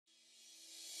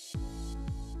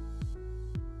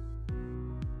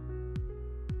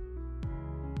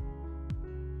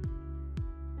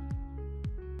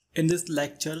In this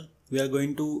lecture, we are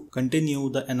going to continue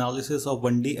the analysis of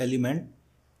 1D element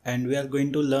and we are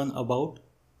going to learn about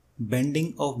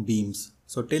bending of beams.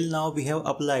 So till now we have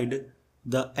applied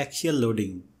the axial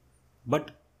loading,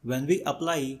 but when we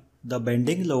apply the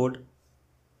bending load,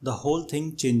 the whole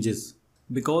thing changes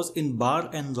because in bar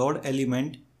and rod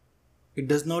element, it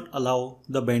does not allow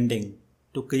the bending.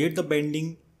 To create the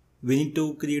bending, we need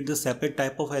to create the separate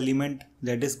type of element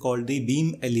that is called the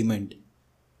beam element.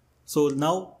 So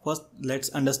now first let's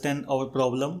understand our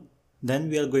problem, then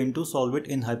we are going to solve it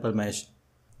in Hypermesh.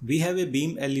 We have a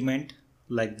beam element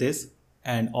like this,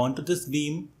 and onto this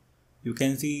beam you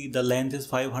can see the length is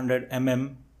 500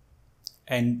 mm,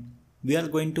 and we are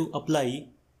going to apply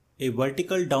a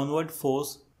vertical downward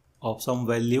force of some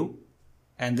value,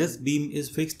 and this beam is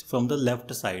fixed from the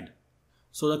left side.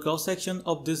 So the cross section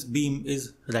of this beam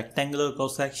is rectangular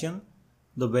cross section,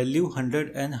 the value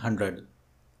 100 and 100.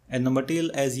 And the material,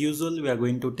 as usual, we are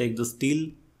going to take the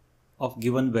steel of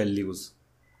given values.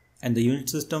 And the unit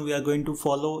system we are going to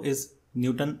follow is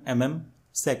Newton mm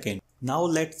second. Now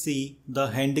let's see the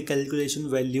handy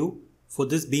calculation value for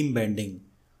this beam bending.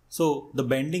 So the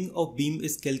bending of beam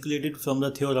is calculated from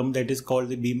the theorem that is called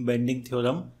the beam bending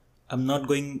theorem. I'm not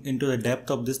going into the depth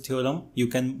of this theorem. You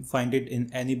can find it in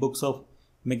any books of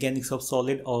mechanics of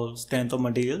solid or strength of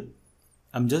material.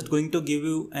 I'm just going to give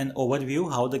you an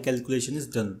overview how the calculation is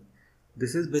done.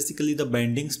 This is basically the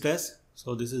bending stress.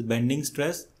 So this is bending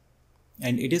stress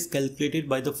and it is calculated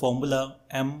by the formula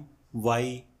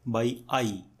My by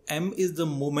I. M is the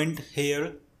moment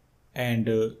here, and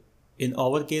in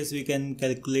our case we can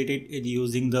calculate it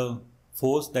using the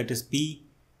force, that is P,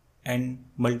 and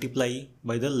multiply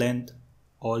by the length,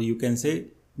 or you can say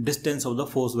distance of the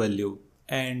force value.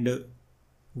 And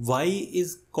Y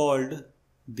is called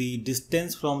the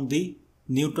distance from the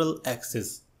neutral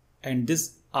axis, and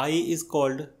this I is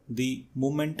called the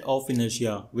moment of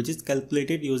inertia, which is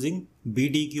calculated using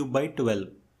BD³ by 12.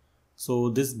 So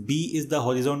this B is the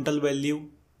horizontal value,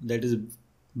 that is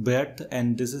breadth,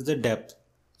 and this is the depth.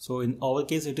 So in our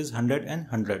case it is 100 and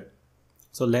 100.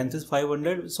 So length is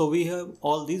 500. So we have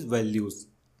all these values.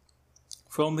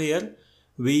 From here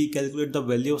we calculate the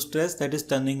value of stress, that is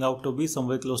turning out to be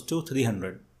somewhere close to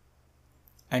 300.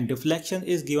 And deflection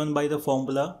is given by the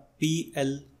formula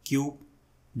PL³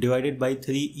 divided by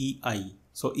 3EI.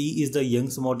 So E is the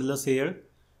Young's modulus here.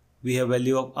 We have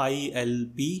value of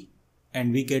ILP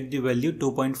and we get the value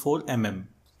 2.4 mm.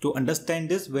 To understand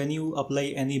this, when you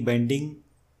apply any bending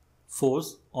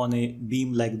force on a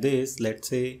beam like this, let's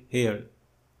say here,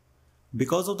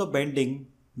 because of the bending,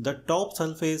 the top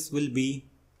surface will be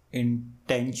in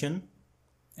tension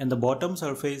and the bottom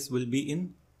surface will be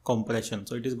in compression.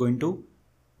 So it is going to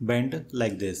bend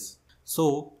like this.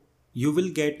 So you will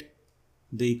get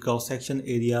the cross section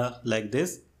area like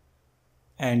this,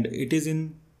 and it is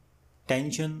in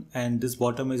tension and this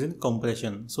bottom is in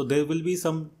compression. So there will be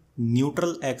some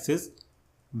neutral axis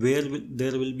where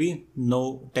there will be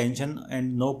no tension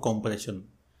and no compression.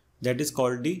 That is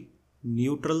called the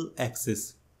neutral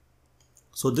axis.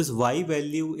 So this Y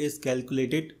value is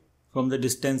calculated from the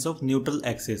distance of neutral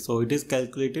axis. So it is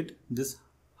calculated this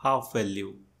half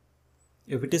value.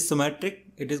 If it is symmetric,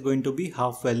 it is going to be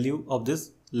half value of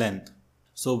this length.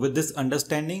 So with this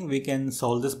understanding, we can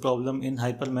solve this problem in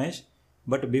Hypermesh.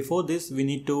 But before this, we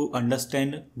need to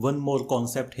understand one more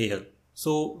concept here.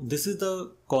 So this is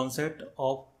the concept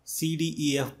of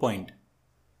CDEF point.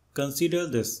 Consider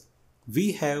this.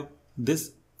 We have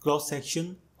this cross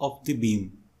section of the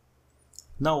beam.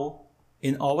 Now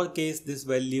in our case this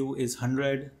value is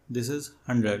 100, this is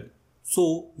 100.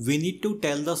 So we need to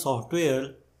tell the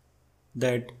software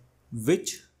that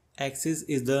which axis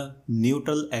is the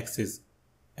neutral axis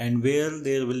and where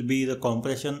there will be the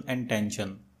compression and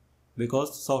tension,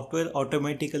 because software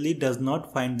automatically does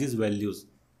not find these values.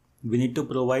 We need to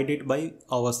provide it by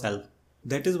ourselves.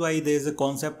 That is why there is a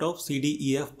concept of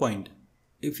CDEF point.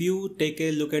 If you take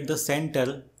a look at the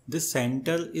center, this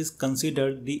center is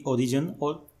considered the origin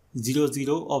or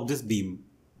 0,0 of this beam,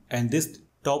 and this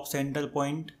top center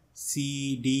point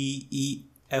CDEF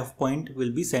point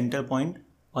will be center point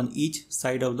on each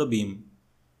side of the beam,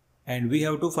 and we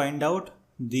have to find out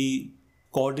the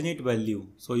coordinate value.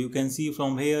 So you can see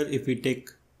from here, if we take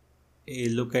a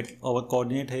look at our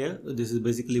coordinate here, this is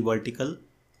basically vertical.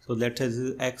 So let's say this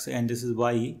is X and this is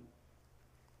Y,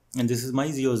 and this is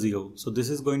my 0, 0. So this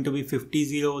is going to be 50,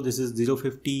 0, this is 0,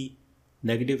 50,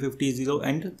 negative 50, 0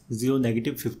 and 0,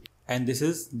 negative 50. And this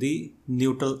is the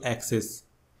neutral axis.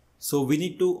 So we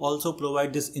need to also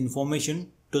provide this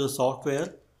information to the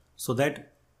software so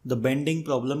that the bending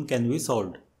problem can be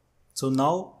solved. So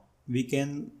now we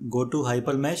can go to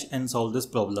Hypermesh and solve this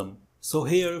problem. So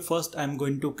here first I'm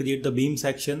going to create the beam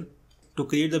section. To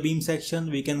create the beam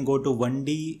section, we can go to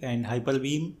 1D and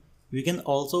Hyperbeam. We can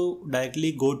also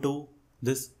directly go to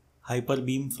this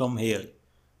Hyperbeam from here.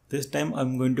 This time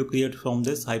I'm going to create from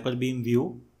this Hyperbeam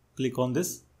view. Click on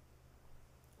this.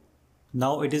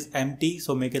 Now it is empty,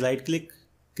 so make a right click,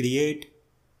 create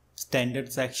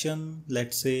standard section.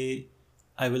 Let's say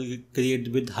I will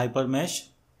create with Hypermesh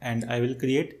and I will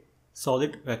create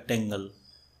solid rectangle.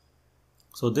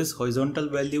 So this horizontal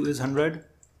value is 100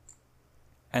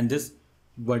 and this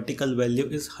vertical value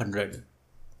is 100.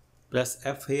 Press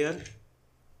F here.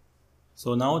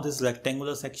 So now this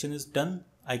rectangular section is done.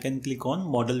 I can click on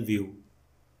model view.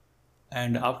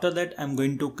 And after that I'm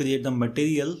going to create the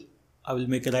material. I will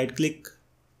make a right click,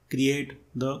 create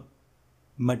the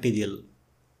material.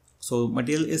 So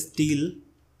material is steel.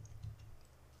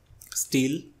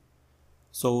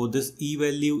 So this E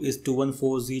value is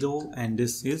 2140 and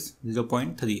this is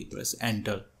 0.3. Press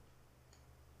enter.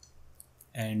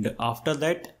 And after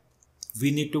that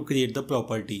we need to create the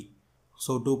property.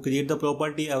 So to create the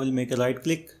property, I will make a right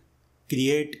click,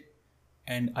 create,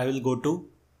 and I will go to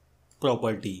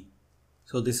property.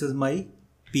 So this is my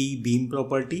P beam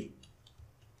property.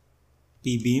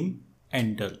 P beam,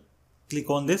 enter. Click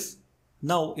on this.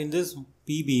 Now in this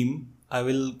P beam, I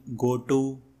will go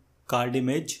to card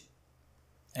image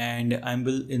and I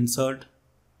will insert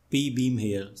P beam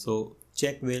here. So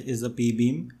check where is the P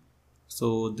beam.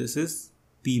 So this is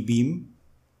P beam.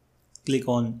 Click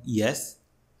on yes.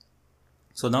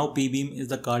 So now P beam is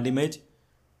the card image.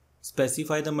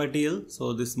 Specify the material.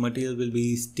 So this material will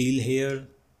be steel here.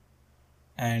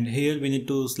 And here we need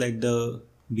to select the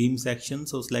beam section.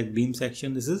 So select beam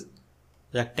section. This is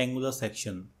rectangular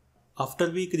section.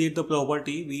 After we create the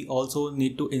property, we also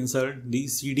need to insert the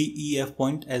CDEF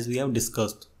point as we have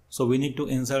discussed. So we need to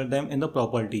insert them in the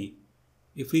property.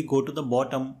 If we go to the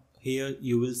bottom, here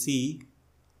you will see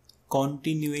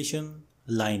continuation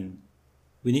line.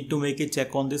 We need to make a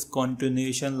check on this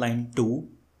continuation line 2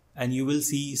 and you will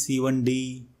see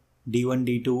C1D, D1,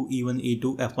 D2, E1,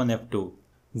 E2, F1, F2.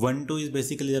 1, 2 is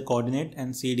basically the coordinate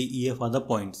and C, D, E, F are the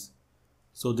points.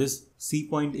 So this C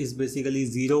point is basically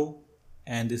 0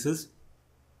 and this is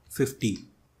 50.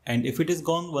 And if it is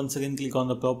gone, once again click on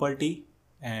the property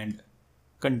and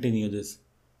continue this.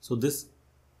 So this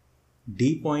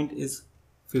D point is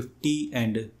 50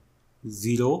 and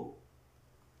 0.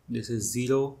 This is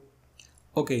 0.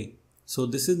 Okay, so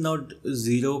this is not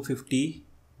 0, 50.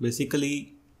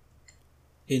 Basically,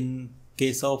 in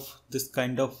case of this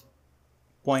kind of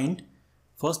point,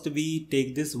 first we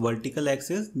take this vertical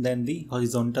axis, then the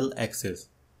horizontal axis.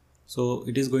 So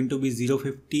it is going to be 0,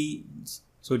 50.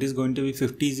 So it is going to be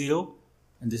 50, 0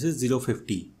 and this is 0,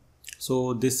 50.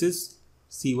 So this is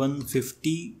C1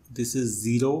 50, this is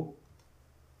 0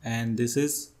 and this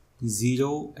is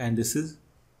 0 and this is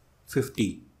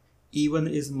 50. E1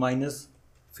 is minus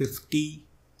 50,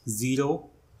 0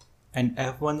 and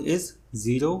F1 is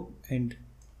 0 and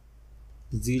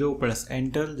 0. Press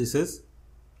enter. This is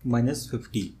minus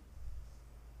 50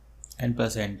 and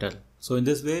press enter. So in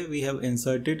this way we have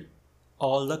inserted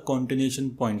all the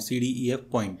continuation points, CDEF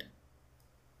point.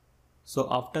 So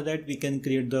after that we can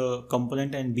create the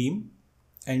component and beam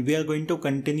and we are going to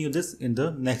continue this in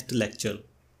the next lecture.